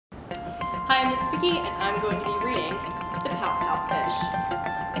Hi, I'm Miss Vicky, and I'm going to be reading The Pout Pout Fish.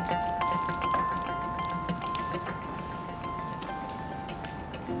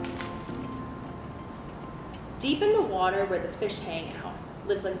 Deep in the water where the fish hang out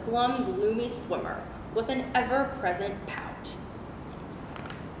lives a glum, gloomy swimmer with an ever-present pout.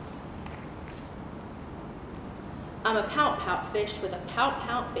 I'm a pout pout fish with a pout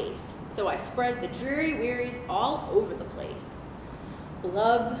pout face, so I spread the dreary-wearies all over the place.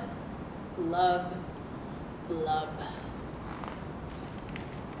 Blub, blub, blub.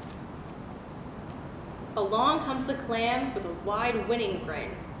 Along comes a clam with a wide winning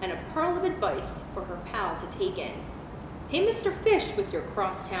grin and a pearl of advice for her pal to take in. Hey, Mr. Fish with your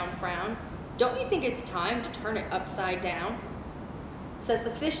crosstown frown, don't you think it's time to turn it upside down? Says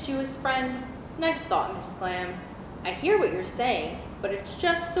the fish to his friend, nice thought, Miss Clam. I hear what you're saying, but it's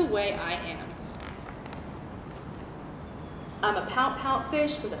just the way I am. I'm a pout pout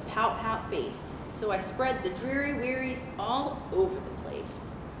fish with a pout pout face, so I spread the dreary-wearies all over the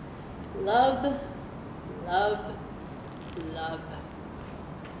place. Lub, lub, lub.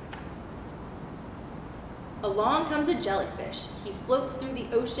 Along comes a jellyfish. He floats through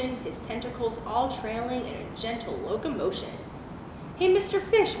the ocean, his tentacles all trailing in a gentle locomotion. Hey, Mr.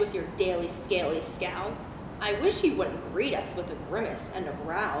 Fish with your daily scaly scowl, I wish you wouldn't greet us with a grimace and a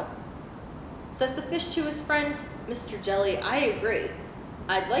growl. Says the fish to his friend, Mr. Jelly, I agree.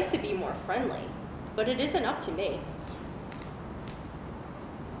 I'd like to be more friendly, but it isn't up to me.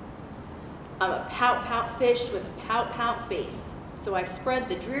 I'm a pout pout fish with a pout pout face, so I spread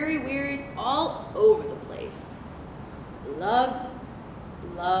the dreary-wearies all over the place. Lub,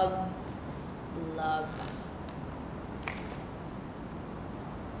 lub, lub.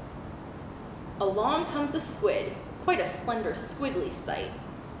 Along comes a squid, quite a slender, squiggly sight.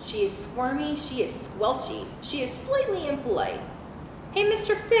 She is squirmy, she is squelchy, she is slightly impolite. Hey,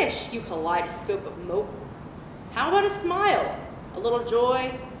 Mr. Fish, you kaleidoscope of mope. How about a smile, a little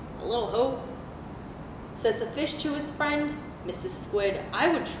joy, a little hope? Says the fish to his friend, Mrs. Squid, I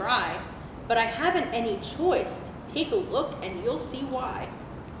would try, but I haven't any choice. Take a look and you'll see why.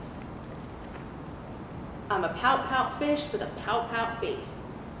 I'm a pout pout fish with a pout pout face,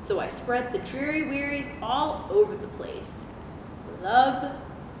 so I spread the dreary-wearies all over the place. Lub,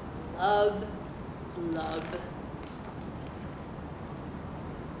 lub, lub.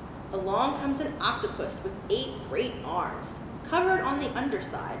 Along comes an octopus with 8 great arms, covered on the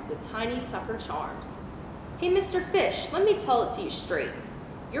underside with tiny sucker charms. Hey, Mr. Fish, let me tell it to you straight.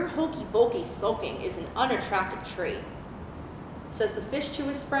 Your hokey-pokey sulking is an unattractive trait. Says the fish to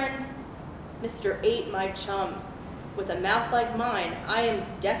his friend, Mr. 8, my chum, with a mouth like mine, I am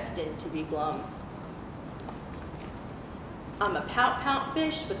destined to be glum. I'm a pout pout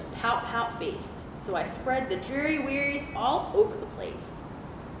fish with a pout pout face, so I spread the dreary-wearies all over the place.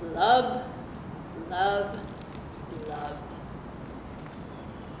 Lub, lub, lub.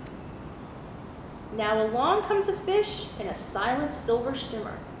 Now along comes a fish in a silent silver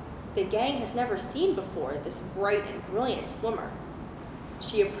shimmer. The gang has never seen before this bright and brilliant swimmer.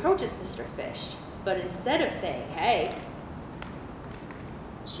 She approaches Mr. Fish, but instead of saying hey,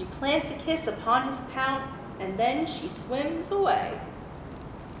 she plants a kiss upon his pout, and then she swims away.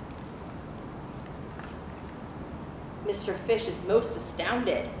 Mr. Fish is most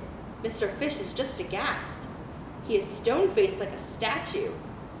astounded. Mr. Fish is just aghast. He is stone-faced like a statue.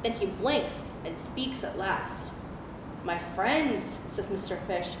 Then he blinks and speaks at last. My friends, says Mr.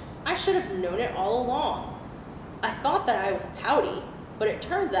 Fish, I should have known it all along. I thought that I was pouty, but it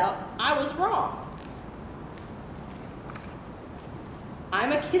turns out I was wrong.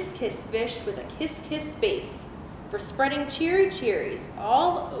 I'm a kiss-kiss fish with a kiss-kiss space for spreading cheery-cheeries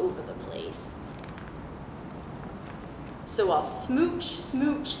all over the place. So I'll smooch,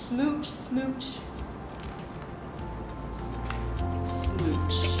 smooch, smooch, smooch,